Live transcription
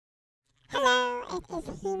Hello, it is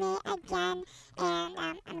Hime again,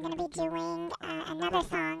 and I'm going to be doing another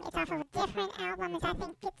song. It's off of a different album, as I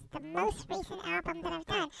think it's the most recent album that I've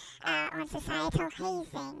done on societal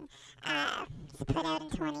hazing. It's put out in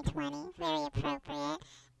 2020, very appropriate.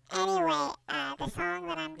 Anyway, the song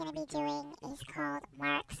that I'm going to be doing is called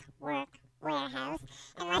Marx Work Warehouse,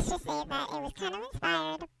 and let's just say that it was kind of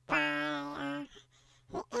inspired by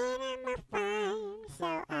the Animal Farm,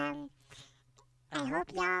 so I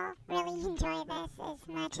hope y'all really enjoy this as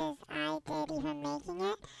much as I did even making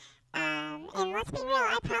it. And let's be real,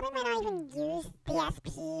 I probably might not even use the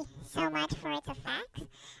SP so much for its effects,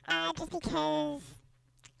 just because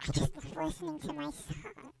I just love listening to my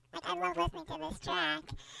song. Like, I love listening to this track.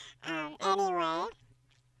 Anyway,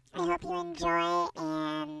 I hope you enjoy,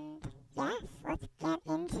 and yes, let's get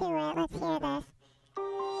into it. Let's hear this.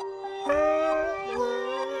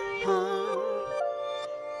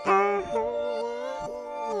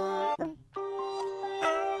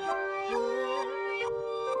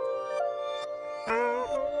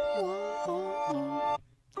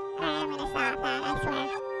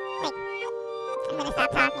 I'm gonna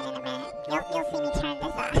stop talking in a minute. You'll see me turn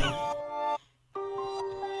this off.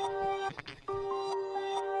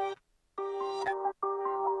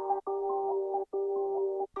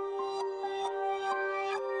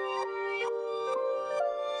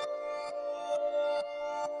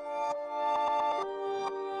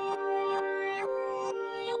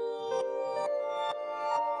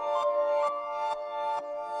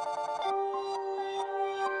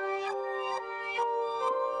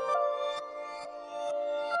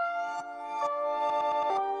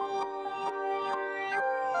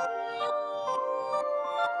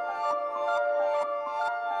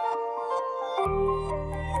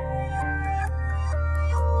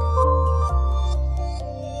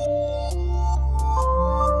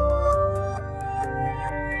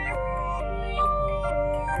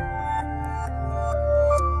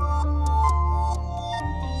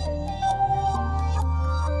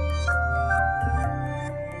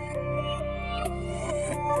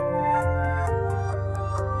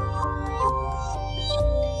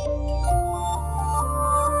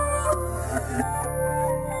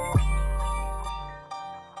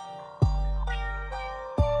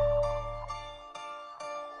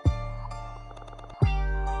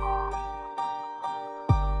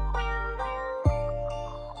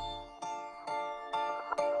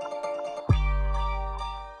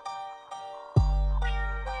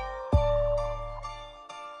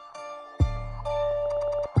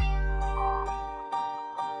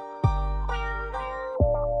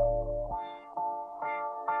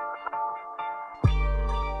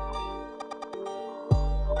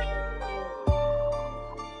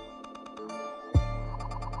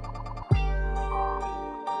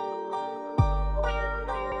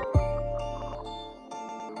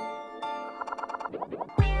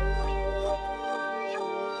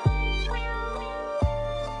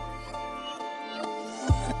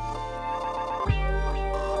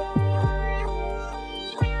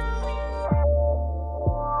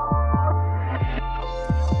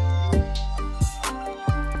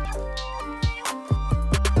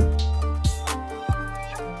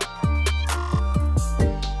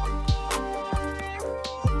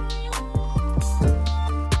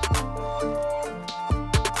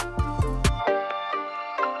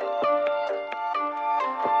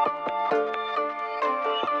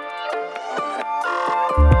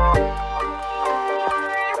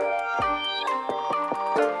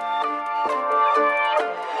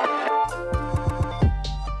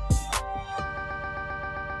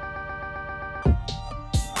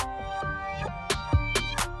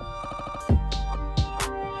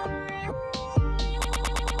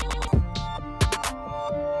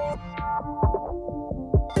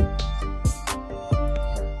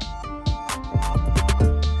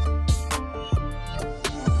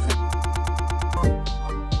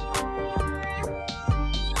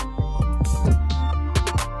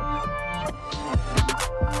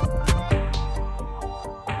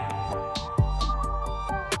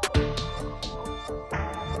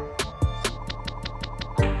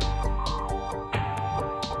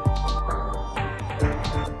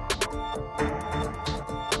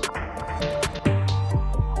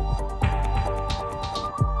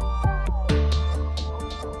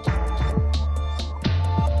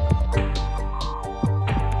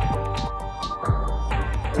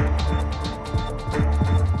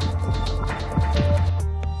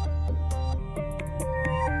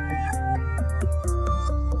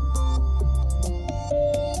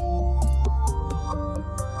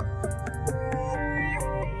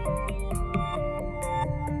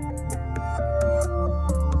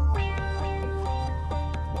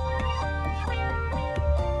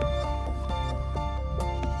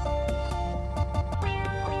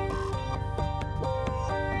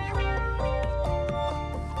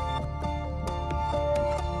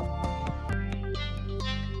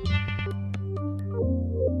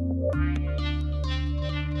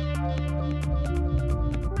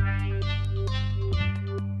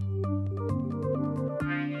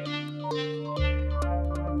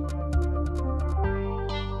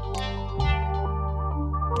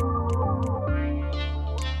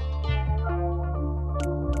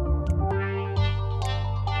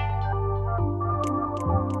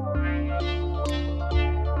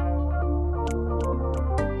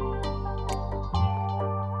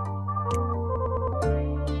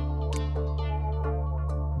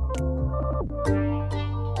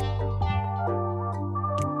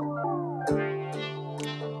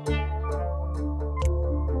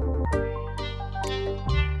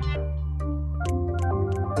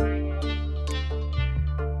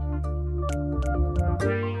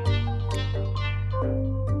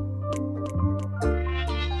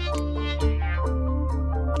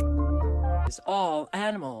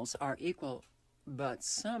 animals are equal, but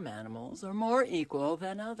some animals are more equal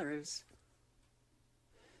than others.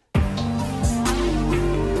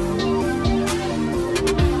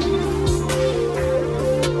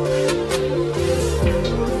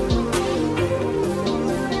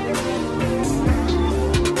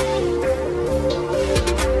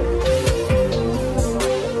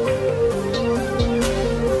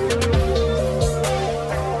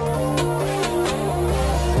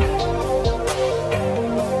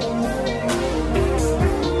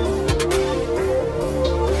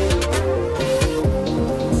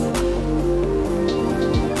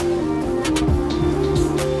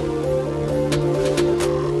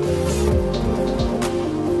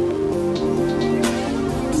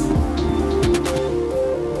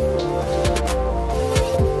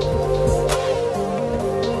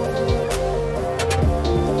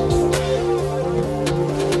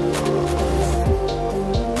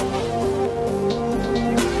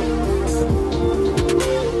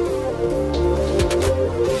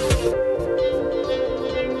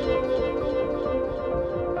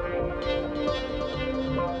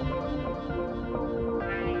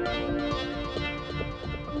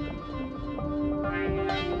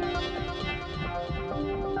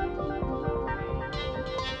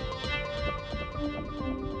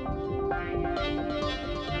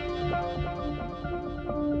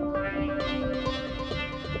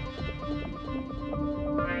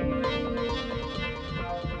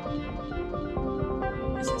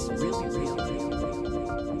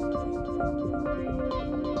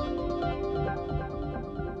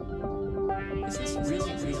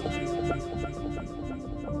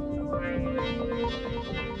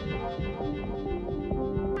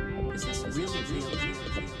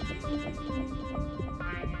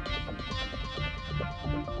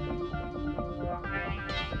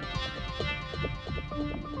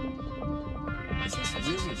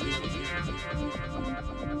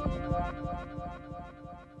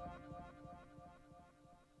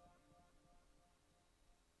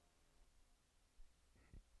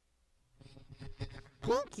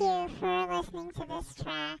 Thank you for listening to this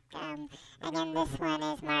track. Again, this one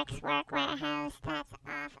is Marx Work Warehouse. That's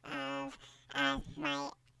off of my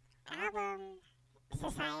album,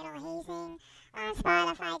 Societal Hazing, on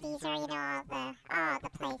Spotify, Deezer, all the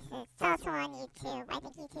places. It's also on YouTube. I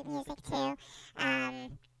think YouTube Music too.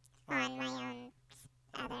 On my own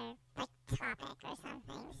other topic or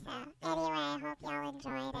something. So anyway, I hope y'all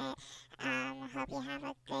enjoyed it. Hope you have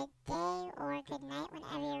a good day or good night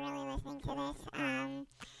whenever you're really listening to this.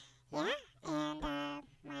 Yeah, and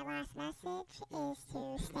my last message is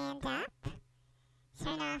to stand up,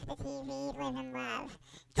 turn off the TV, live and love.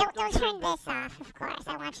 Don't turn this off, of course.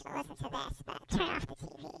 I want you to listen to this, but turn off the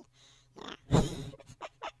TV. Yeah.